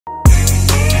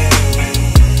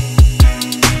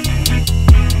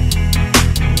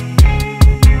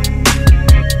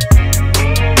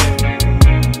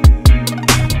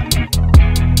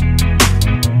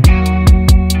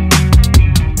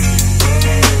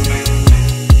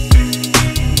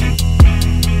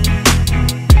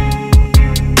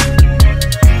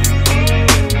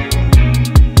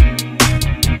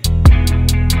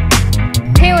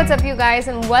guys,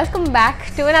 and welcome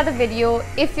back to another video.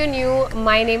 If you're new,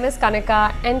 my name is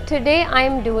Kanika, and today I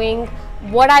am doing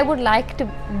what I would like to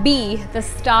be the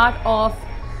start of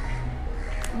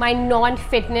my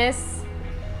non-fitness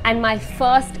and my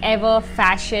first ever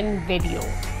fashion video.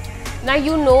 Now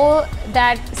you know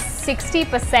that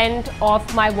 60%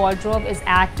 of my wardrobe is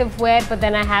activewear, but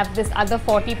then I have this other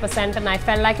 40%, and I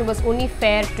felt like it was only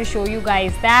fair to show you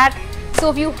guys that. So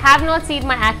if you have not seen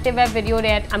my activewear video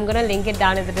yet, I'm gonna link it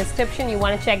down in the description. You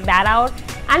wanna check that out.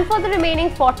 And for the remaining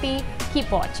 40,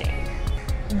 keep watching.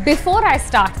 Before I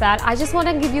start that, I just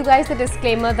wanna give you guys a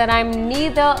disclaimer that I'm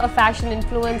neither a fashion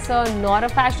influencer, nor a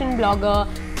fashion blogger,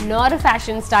 nor a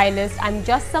fashion stylist. I'm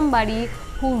just somebody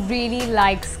who really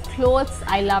likes clothes.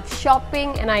 I love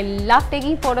shopping and I love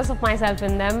taking photos of myself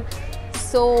in them.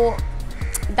 So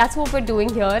that's what we're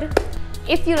doing here.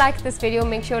 If you like this video,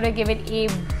 make sure to give it a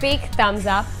big thumbs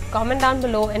up, comment down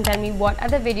below and tell me what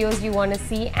other videos you want to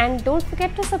see, and don't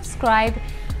forget to subscribe,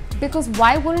 because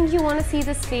why wouldn't you want to see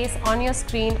this face on your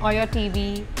screen or your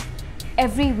TV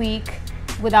every week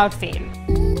without fail?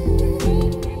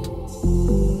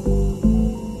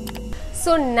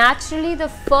 So naturally, the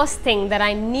first thing that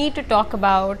I need to talk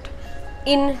about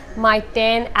in my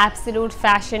 10 absolute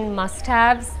fashion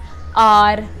must-haves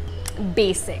are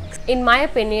basics. In my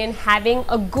opinion, having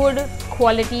a good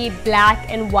quality black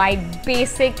and white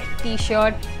basic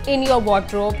t-shirt in your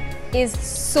wardrobe is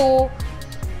so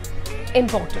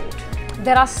important.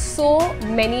 There are so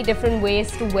many different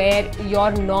ways to wear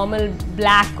your normal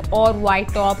black or white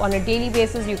top on a daily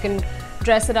basis. You can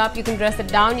dress it up, you can dress it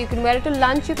down, you can wear it to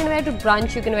lunch, you can wear it to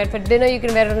brunch, you can wear it for dinner, you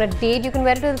can wear it on a date, you can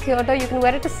wear it to the theater, you can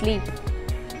wear it to sleep.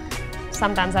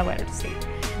 Sometimes I wear it to sleep.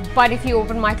 But if you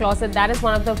open my closet, that is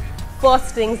one of the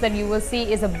first things that you will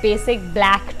see is a basic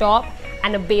black top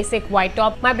and a basic white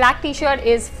top. My black t-shirt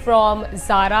is from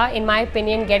Zara. In my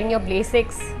opinion, getting your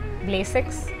basic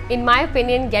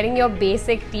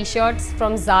t-shirts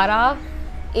from Zara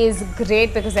is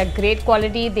great because they're great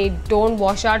quality, they don't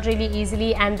wash out really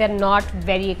easily, and they're not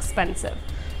very expensive.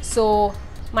 So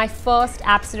my first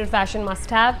absolute fashion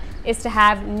must-have is to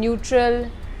have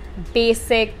neutral,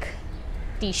 basic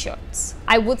t-shirts.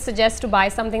 I would suggest to buy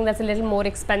something that's a little more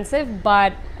expensive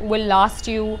but will last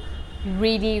you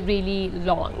really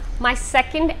long. My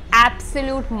second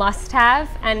absolute must-have,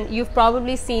 and you've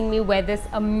probably seen me wear this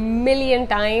a million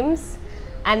times,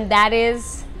 and that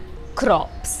is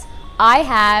crops. I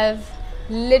have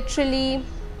literally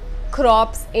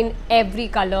crops in every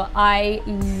color. I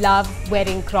love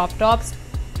wearing crop tops.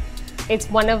 It's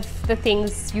one of the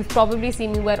things you've probably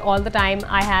seen me wear all the time.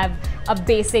 I have a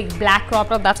basic black crop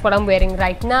top, that's what I'm wearing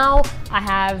right now. I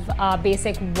have a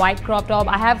basic white crop top.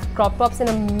 I have crop tops in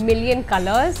a million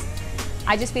colors.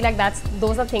 I just feel like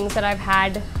those are things that I've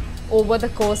had over the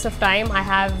course of time. I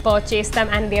have purchased them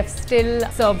and they have still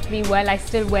served me well. I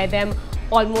still wear them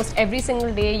almost every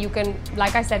single day. You can,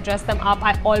 like I said, dress them up.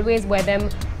 I always wear them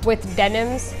with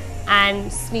denims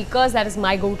and sneakers. That is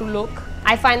my go-to look.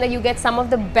 I find that you get some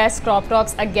of the best crop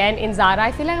tops again in Zara.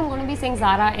 I feel like I'm going to be saying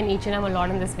Zara and H&M a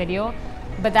lot in this video,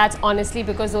 but that's honestly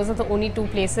because those are the only two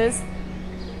places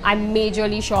I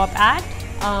majorly shop at.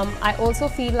 I also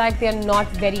feel like they're not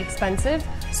very expensive,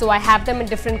 so I have them in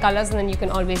different colors, and then you can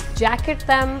always jacket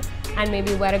them and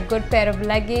maybe wear a good pair of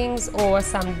leggings or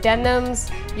some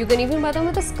denims. You can even wear them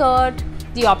with a skirt.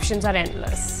 The options are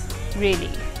endless,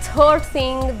 really. Third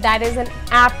thing that is an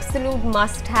absolute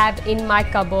must-have in my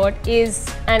cupboard is,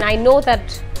 and I know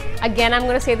that, again, I'm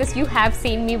going to say this, you have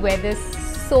seen me wear this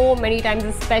so many times,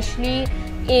 especially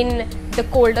in the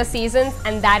colder seasons,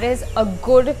 and that is a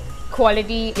good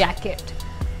quality jacket.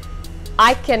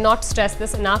 I cannot stress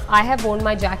this enough. I have worn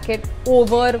my jacket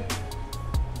over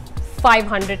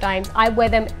 500 times. I wear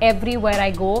them everywhere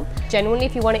I go. Genuinely,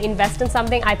 if you want to invest in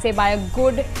something, I'd say buy a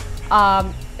good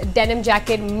denim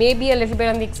jacket, maybe a little bit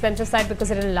on the expensive side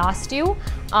because it'll last you.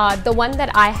 The one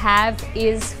that I have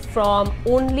is from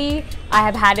Only. I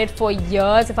have had it for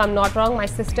years, if I'm not wrong. My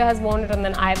sister has worn it and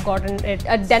then I have gotten it.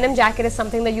 A denim jacket is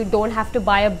something that you don't have to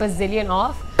buy a bazillion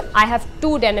of. I have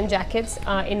two denim jackets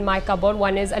in my cupboard.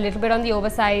 One is a little bit on the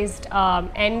oversized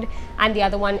end, and the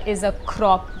other one is a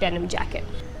crop denim jacket.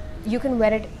 You can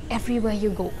wear it everywhere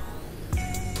you go.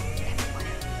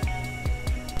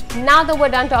 Now that we're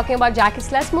done talking about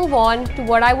jackets, let's move on to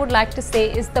what I would like to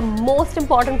say is the most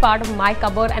important part of my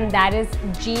cupboard, and that is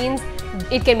jeans.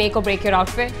 It can make or break your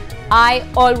outfit. I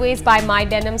always buy my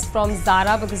denims from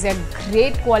Zara because they're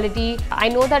great quality. I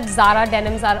know that Zara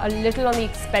denims are a little on the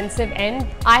expensive end.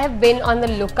 I have been on the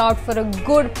lookout for a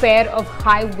good pair of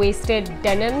high-waisted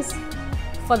denims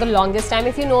for the longest time.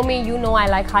 If you know me, you know I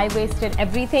like high-waisted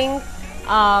everything.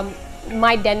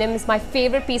 my denims, my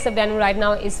favorite piece of denim right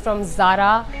now is from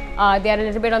Zara. They are a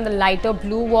little bit on the lighter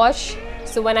blue wash.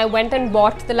 So when I went and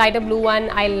bought the lighter blue one,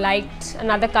 I liked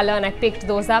another color and I picked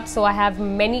those up. So I have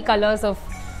many colors of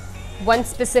one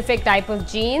specific type of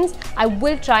jeans. I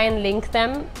will try and link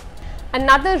them.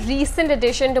 Another recent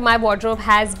addition to my wardrobe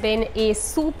has been a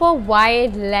super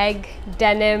wide leg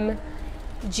denim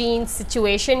jeans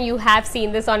situation. You have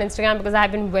seen this on Instagram because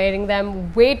I've been wearing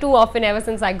them way too often ever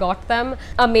since I got them.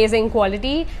 Amazing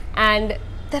quality, and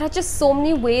there are just so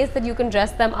many ways that you can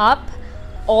dress them up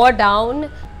or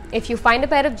down. If you find a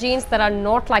pair of jeans that are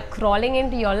not like crawling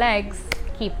into your legs,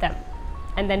 keep them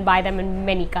and then buy them in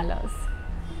many colors,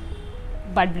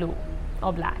 but blue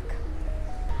or black.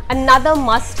 Another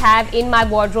must-have in my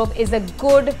wardrobe is a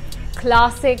good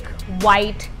classic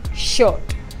white shirt.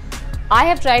 I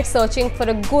have tried searching for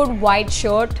a good white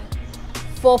shirt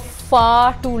for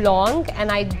far too long,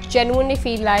 and I genuinely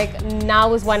feel like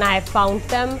now is when I have found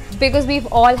them, because we've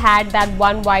all had that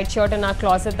one white shirt in our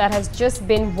closet that has just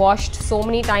been washed so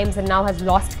many times and now has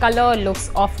lost color,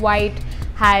 looks off-white,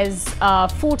 has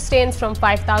food stains from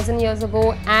 5,000 years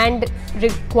ago and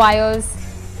requires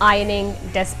ironing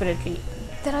desperately.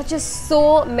 There are just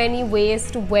so many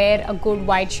ways to wear a good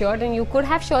white shirt, and you could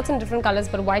have shirts in different colors,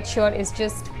 but white shirt is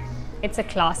just, it's a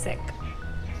classic.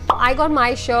 I got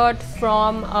my shirt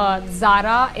from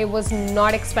Zara. It was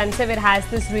not expensive. It has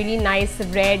this really nice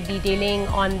red detailing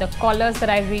on the collars that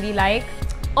I really like.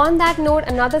 On that note,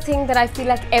 another thing that I feel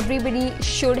like everybody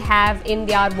should have in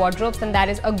their wardrobes, and that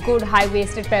is a good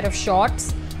high-waisted pair of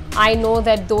shorts. I know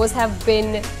that those have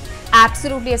been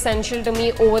absolutely essential to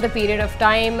me over the period of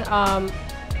time.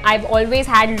 I've always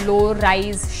had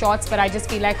low-rise shorts, but I just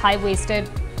feel like high-waisted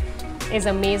is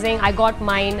amazing. I got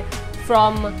mine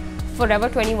from Forever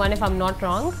 21 if I'm not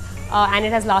wrong, and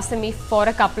it has lasted me for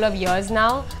a couple of years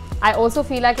now. I also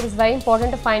feel like it is very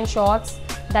important to find shorts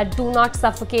that do not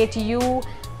suffocate you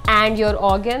and your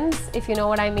organs, if you know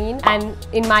what I mean. And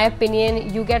in my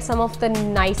opinion, you get some of the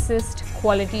nicest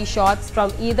quality shorts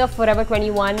from either Forever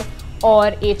 21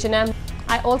 or H&M.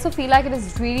 I also feel like it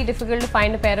is really difficult to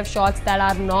find a pair of shorts that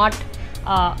are not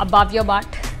above your butt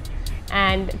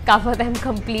and cover them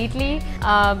completely.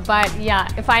 But yeah,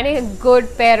 finding a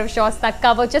good pair of shorts that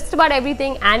cover just about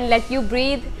everything and let you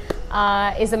breathe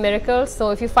is a miracle.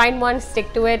 So if you find one,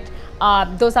 stick to it.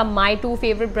 Those are my two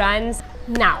favorite brands.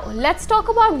 Now let's talk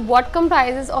about what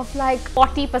comprises of like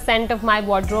 40% of my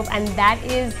wardrobe, and that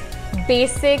is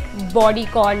basic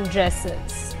bodycon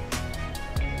dresses.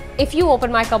 If you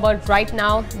open my cupboard right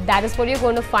now, that is what you're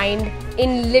going to find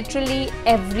in literally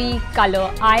every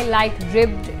color. I like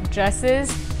ribbed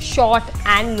dresses, short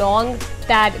and long,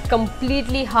 that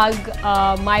completely hug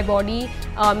my body,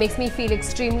 makes me feel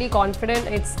extremely confident.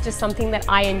 It's just something that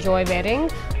I enjoy wearing.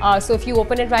 So if you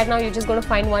open it right now, you're just going to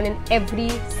find one in every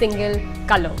single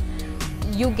color.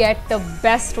 You get the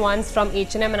best ones from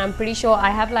H&M, and I'm pretty sure I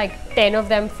have like 10 of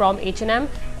them from H&M,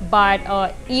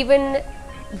 but even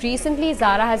recently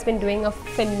Zara has been doing a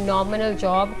phenomenal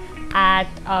job at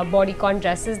bodycon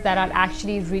dresses that are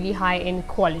actually really high in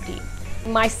quality.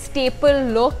 My staple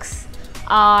looks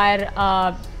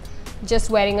are just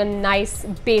wearing a nice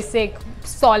basic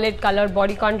solid colored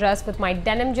bodycon dress with my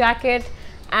denim jacket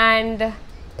and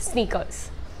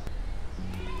sneakers.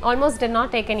 Almost did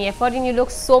not take any effort, and you look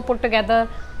so put together.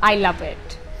 I love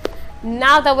it.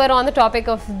 Now that we're on the topic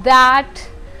of that,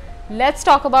 let's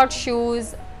talk about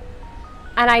shoes.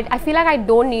 And I feel like I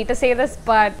don't need to say this,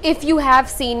 but if you have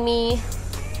seen me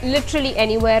literally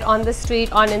anywhere on the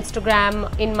street, on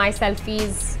Instagram, in my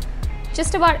selfies,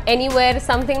 just about anywhere,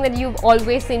 something that you've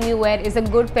always seen me wear is a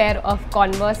good pair of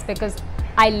Converse, because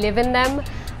I live in them.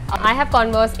 I have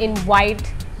Converse in white,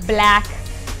 black,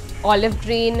 olive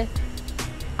green.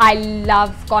 I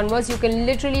love Converse. You can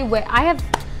literally wear, I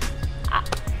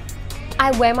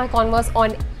wear my Converse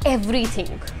on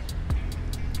everything.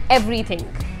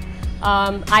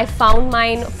 I found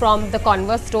mine from the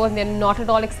Converse store, and they're not at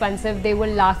all expensive. They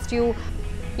will last you,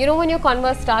 you know, when your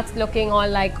Converse starts looking all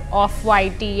like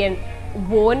off-whitey and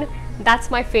worn,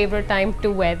 that's my favorite time to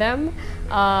wear them.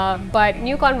 But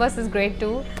new Converse is great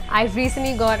too. I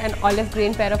recently got an olive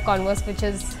green pair of Converse, which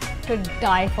is to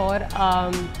die for.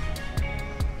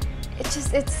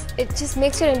 It just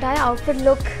makes your entire outfit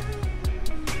look.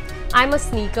 I'm a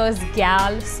sneakers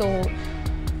gal, so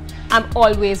I'm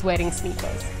always wearing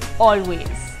sneakers. Always.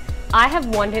 I have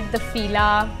wanted the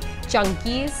Fila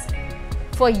Chunkies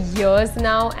for years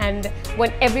now, and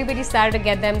when everybody started to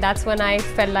get them, that's when I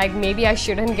felt like maybe I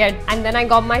shouldn't get. And then I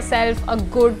got myself a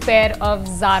good pair of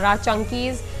Zara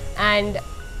Chunkies, and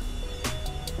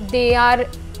they are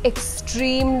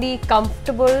extremely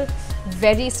comfortable,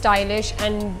 very stylish,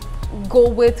 and go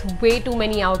with way too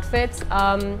many outfits.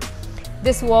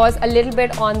 This was a little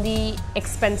bit on the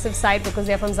expensive side because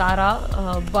they're from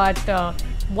Zara, but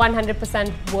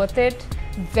 100% worth it.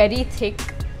 Very thick,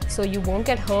 so you won't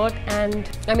get hurt, and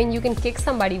I mean, you can kick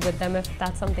somebody with them if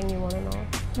that's something you want to know.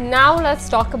 Now let's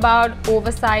talk about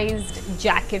oversized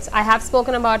jackets. I have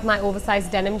spoken about my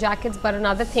oversized denim jackets, but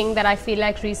another thing that I feel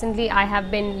like recently I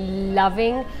have been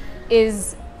loving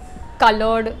is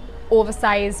colored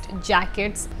oversized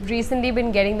jackets. Recently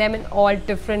been getting them in all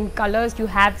different colors. You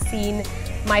have seen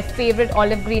my favorite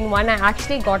olive green one. I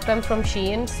actually got them from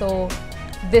Shein, so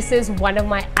this is one of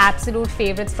my absolute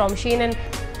favorites from Shein. And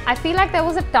I feel like there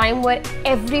was a time where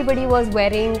everybody was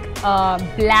wearing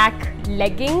black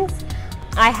leggings.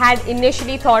 I had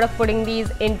initially thought of putting these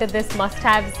into this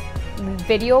must-haves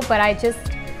video, but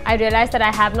I realized that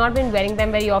I have not been wearing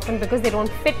them very often because they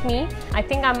don't fit me. I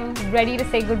think I'm ready to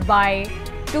say goodbye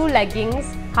to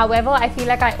leggings. However, I feel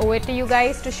like I owe it to you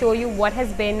guys to show you what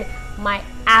has been my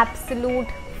absolute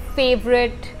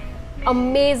favorite,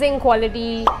 amazing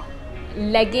quality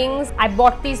leggings. I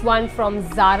bought these one from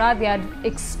Zara. They are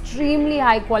extremely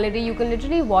high quality. You can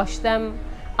literally wash them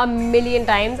a million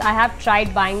times. I have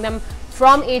tried buying them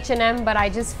from H&M, but I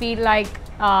just feel like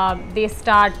they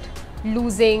start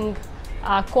losing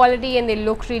quality and they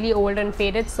look really old and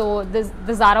faded. So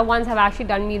the Zara ones have actually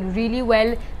done me really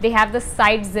well. They have the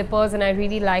side zippers and I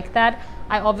really like that.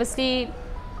 I obviously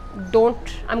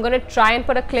I'm gonna try and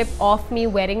put a clip of me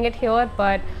wearing it here,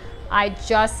 but I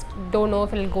just don't know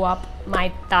if it'll go up my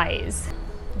thighs.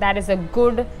 That is a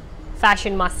good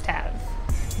fashion must-have.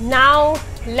 Now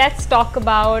let's talk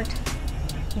about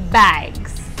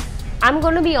bags. I'm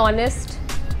gonna be honest,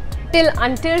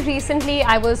 until recently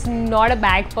I was not a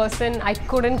bag person. I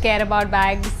couldn't care about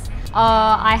bags.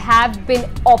 I have been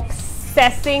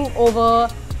obsessing over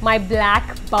my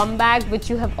black bum bag, which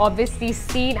you have obviously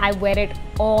seen. I wear it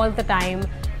all the time.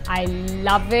 I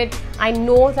love it. I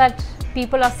know that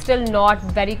people are still not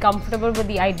very comfortable with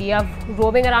the idea of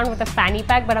roaming around with a fanny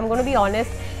pack, but I'm going to be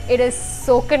honest, it is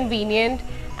so convenient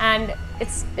and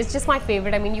it's just my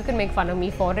favorite. I mean, you can make fun of me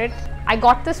for it. I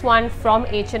got this one from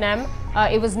H&M.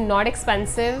 It was not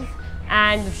expensive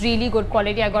and really good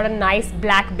quality. I got a nice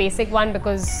black basic one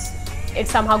because it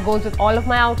somehow goes with all of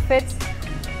my outfits.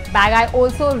 Bag, I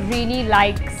also really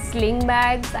like sling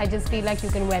bags. I just feel like you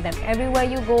can wear them everywhere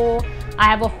you go. I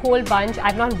have a whole bunch.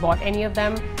 I've not bought any of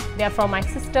them. They're from my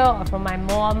sister or from my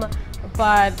mom,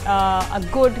 but a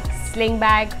good sling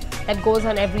bag that goes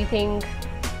on everything.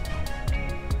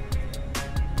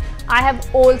 I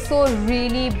have also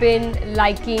really been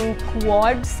liking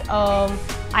quads.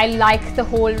 I like the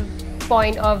whole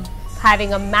point of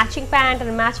having a matching pant and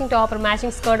a matching top, or a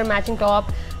matching skirt and matching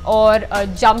top, or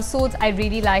jumpsuits. I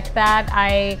really like that.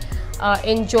 I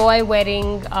enjoy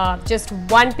wearing just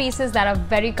one pieces that are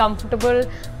very comfortable.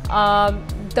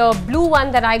 The blue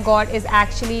one that I got is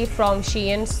actually from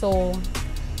Shein, so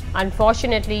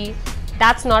unfortunately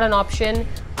that's not an option.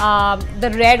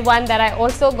 The red one that I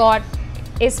also got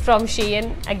is from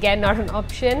Shein, again not an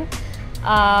option.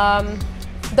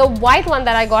 The white one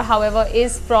that I got, however,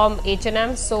 is from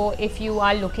H&M, so if you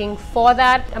are looking for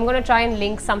that, I'm going to try and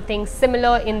link something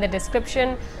similar in the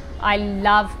description. I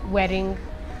love wearing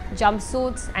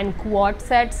jumpsuits and quad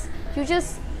sets. It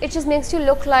just makes you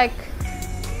look like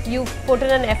you've put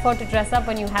in an effort to dress up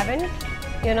when you haven't,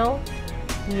 you know.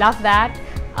 Love that.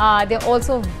 They're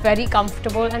also very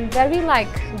comfortable and very like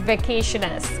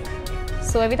vacation-esque.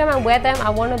 So every time I wear them, I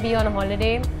want to be on a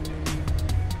holiday.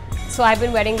 So I've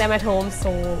been wearing them at home,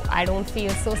 so I don't feel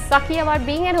so sucky about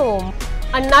being at home.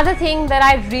 Another thing that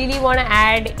I really want to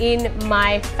add in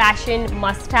my fashion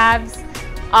must-haves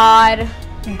are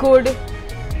good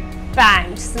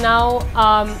pants. Now,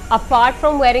 apart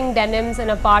from wearing denims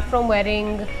and apart from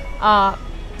wearing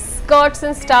skirts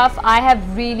and stuff, I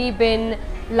have really been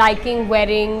liking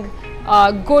wearing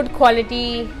good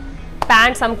quality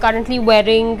pants. I'm currently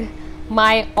wearing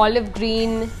my olive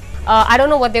green. I don't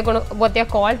know what they're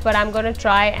called, but I'm gonna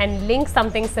try and link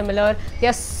something similar.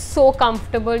 They're so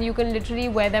comfortable. You can literally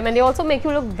wear them, and they also make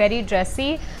you look very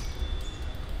dressy.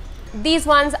 These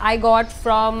ones I got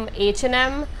from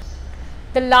H&M.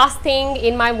 The last thing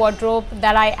in my wardrobe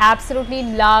that I absolutely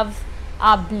love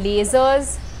are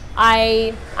blazers.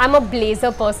 I'm a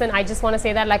blazer person. I just want to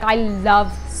say that, like, I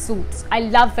love suits. I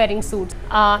love wearing suits.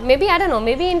 Maybe, I don't know,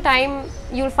 maybe in time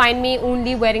you'll find me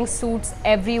only wearing suits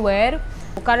everywhere.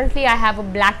 Currently I have a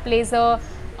black blazer,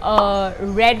 a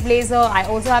red blazer, I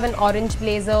also have an orange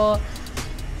blazer,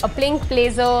 a pink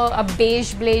blazer, a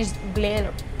beige blazer.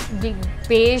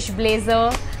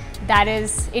 That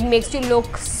is, it makes you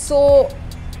look so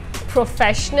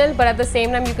professional, but at the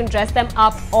same time you can dress them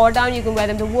up or down. You can wear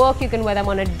them to work, you can wear them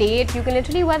on a date, you can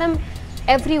literally wear them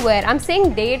everywhere. I'm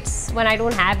saying dates when I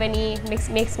don't have any, makes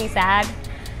me sad,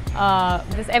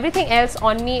 because everything else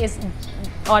on me is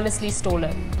honestly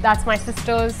stolen. That's my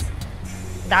sisters,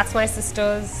 that's my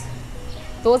sisters,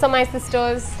 those are my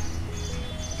sisters.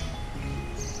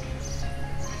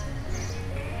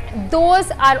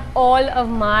 Those are all of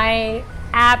my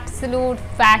absolute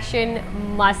fashion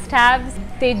must-haves.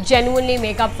 They genuinely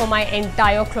make up for my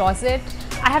entire closet.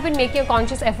 I have been making a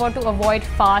conscious effort to avoid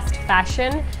fast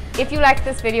fashion. If you liked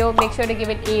this video, make sure to give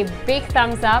it a big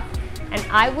thumbs up, and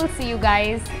I will see you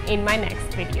guys in my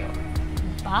next video.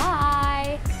 Bye!